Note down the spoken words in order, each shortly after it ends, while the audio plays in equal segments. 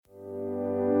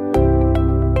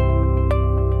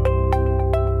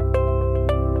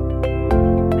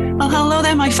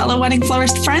my fellow wedding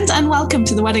florist friends, and welcome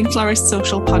to the Wedding Florist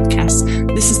Social Podcast.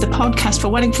 This is the podcast for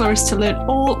wedding florists to learn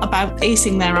all about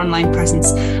acing their online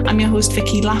presence. I'm your host,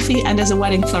 Vicky Laffey, and as a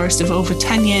wedding florist of over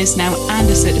 10 years now and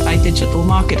a certified digital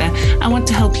marketer, I want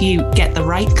to help you get the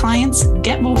right clients,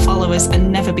 get more followers,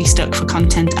 and never be stuck for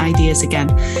content ideas again.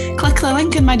 Click the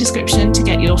link in my description to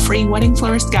get your free Wedding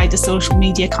Florist Guide to Social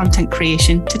Media Content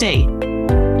Creation today.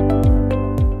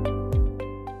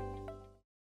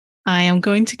 I am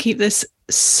going to keep this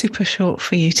super short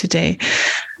for you today,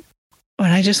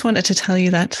 but I just wanted to tell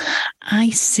you that I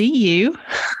see you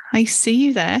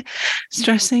there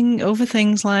stressing over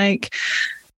things like,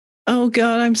 oh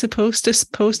God, I'm supposed to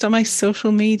post on my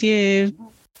social media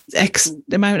X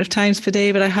amount of times per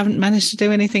day, but I haven't managed to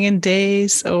do anything in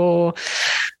days. Or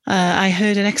I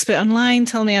heard an expert online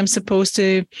tell me I'm supposed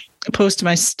to post to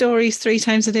my stories 3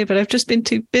 times a day, but I've just been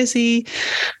too busy.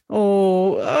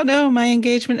 Or, oh no, my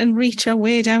engagement and reach are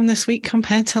way down this week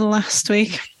compared to last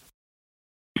week.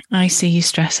 I see you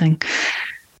stressing.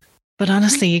 But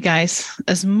honestly, you guys,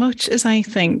 as much as I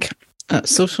think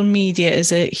social media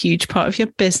is a huge part of your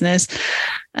business,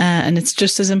 and it's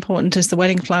just as important as the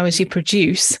wedding flowers you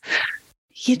produce,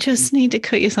 you just need to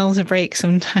cut yourselves a break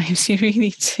sometimes. You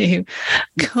really do.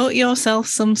 Cut yourself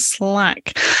some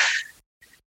slack.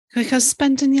 Because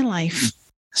spending your life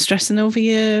stressing over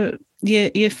your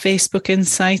Facebook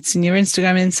insights and your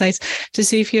Instagram insights to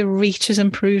see if your reach has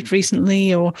improved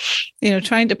recently, or,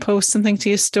 trying to post something to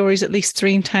your stories at least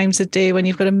 3 times a day when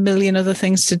you've got a million other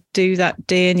things to do that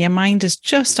day and your mind is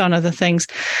just on other things.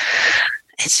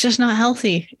 It's just not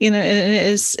healthy.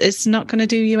 It's not going to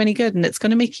do you any good, and it's going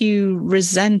to make you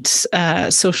resent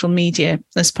social media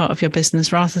as part of your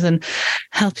business rather than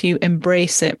help you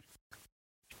embrace it.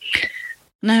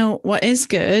 Now, what is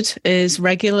good is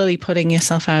regularly putting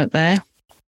yourself out there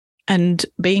and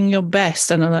being your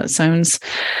best. I know that sounds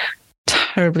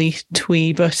terribly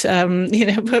twee, but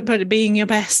but being your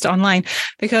best online,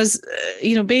 because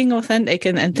being authentic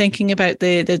and thinking about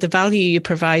the value you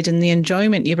provide and the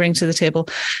enjoyment you bring to the table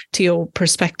to your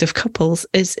prospective couples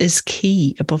is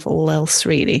key above all else,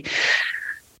 really.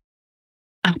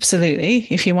 Absolutely.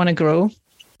 If you want to grow,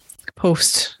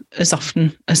 post as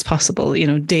often as possible,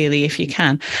 daily if you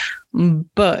can.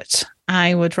 But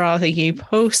I would rather you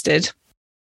posted,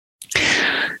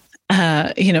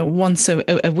 once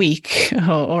a week,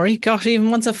 or gosh,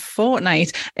 even once a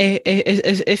fortnight.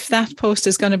 If that post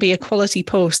is going to be a quality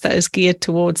post that is geared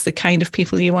towards the kind of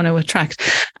people you want to attract,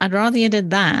 I'd rather you did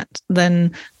that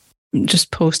than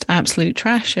just post absolute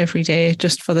trash every day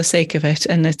just for the sake of it,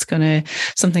 and it's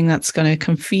something that's going to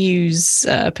confuse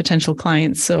potential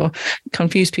clients or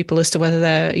confuse people as to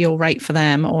whether you're right for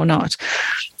them or not.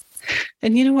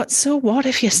 And you know what? So what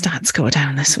if your stats go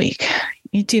down this week?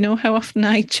 Do you know how often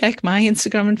I check my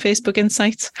Instagram and Facebook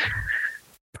insights?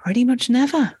 Pretty much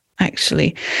never,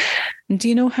 actually. And do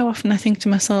you know how often I think to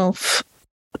myself,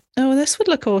 oh, this would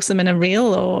look awesome in a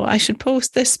reel, or I should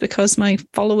post this because my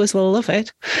followers will love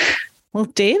it? Well,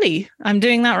 daily. I'm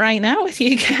doing that right now with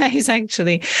you guys,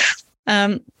 actually.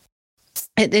 That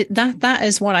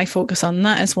is what I focus on.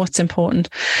 That is what's important.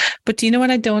 But do you know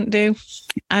what I don't do?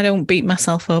 I don't beat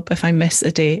myself up if I miss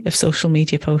a day of social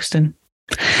media posting.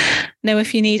 Now,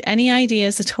 if you need any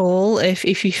ideas at all, if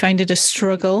you find it a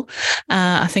struggle,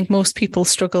 I think most people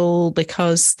struggle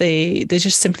because they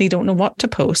just simply don't know what to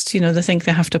post. They think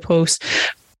they have to post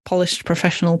polished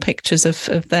professional pictures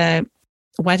of their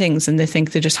weddings, and they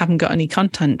think they just haven't got any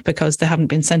content because they haven't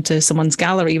been sent to someone's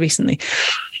gallery recently.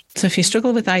 So if you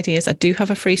struggle with ideas, I do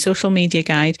have a free social media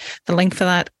guide. The link for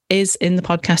that is in the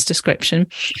podcast description.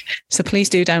 So please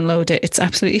do download it. It's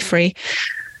absolutely free.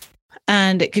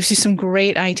 And it gives you some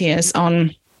great ideas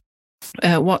on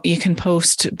what you can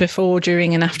post before,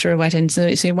 during, and after a wedding.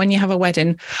 So when you have a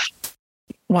wedding,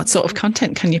 what sort of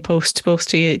content can you post both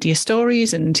to your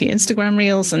stories and to your Instagram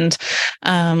reels and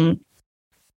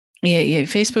your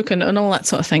Facebook and all that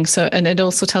sort of thing. So, and it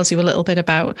also tells you a little bit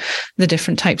about the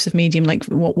different types of medium, like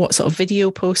what sort of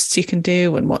video posts you can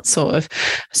do and what sort of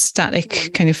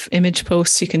static kind of image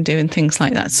posts you can do and things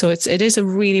like that. So it is a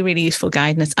really, really useful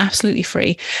guide, and it's absolutely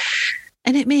free.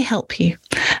 And it may help you.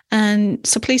 And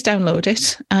so please download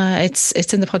it.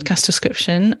 It's in the podcast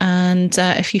description. And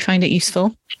if you find it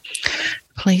useful,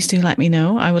 please do let me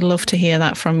know. I would love to hear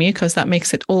that from you, because that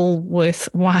makes it all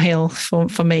worthwhile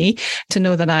for me to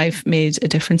know that I've made a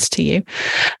difference to you.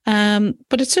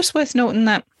 But it's just worth noting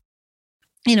that,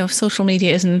 if social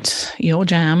media isn't your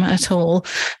jam at all,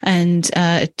 and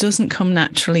it doesn't come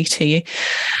naturally to you,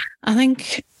 I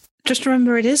think just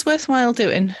remember it is worthwhile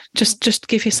doing. Just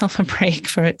give yourself a break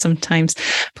for it sometimes.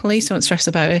 Please don't stress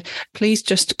about it. Please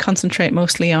just concentrate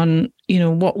mostly on,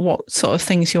 what sort of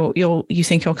things you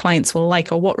think your clients will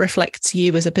like, or what reflects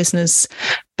you as a business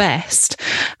best,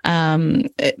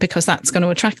 because that's going to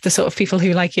attract the sort of people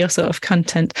who like your sort of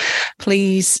content.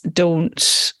 Please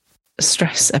don't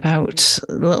stress about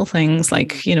little things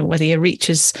like, whether your reach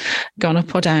has gone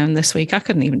up or down this week. I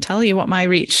couldn't even tell you what my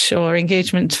reach or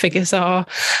engagement figures are,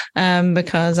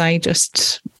 because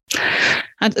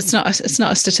it's not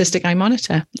a statistic I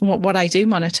monitor. What I do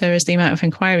monitor is the amount of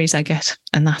inquiries I get,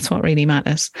 and that's what really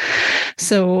matters.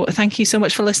 So thank you so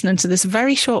much for listening to this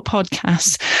very short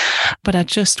podcast, but I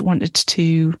just wanted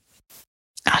to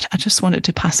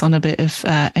pass on a bit of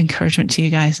encouragement to you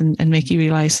guys and make you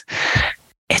realize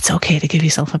it's okay to give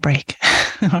yourself a break.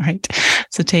 All right.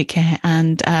 So take care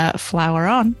and flower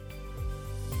on.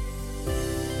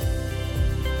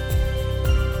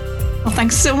 Well,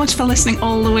 thanks so much for listening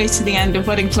all the way to the end of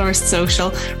Wedding Florist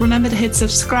Social. Remember to hit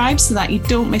subscribe so that you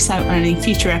don't miss out on any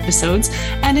future episodes.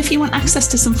 And if you want access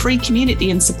to some free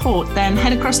community and support, then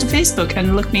head across to Facebook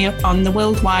and look me up on the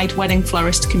Worldwide Wedding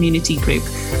Florist Community Group.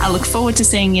 I look forward to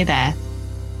seeing you there.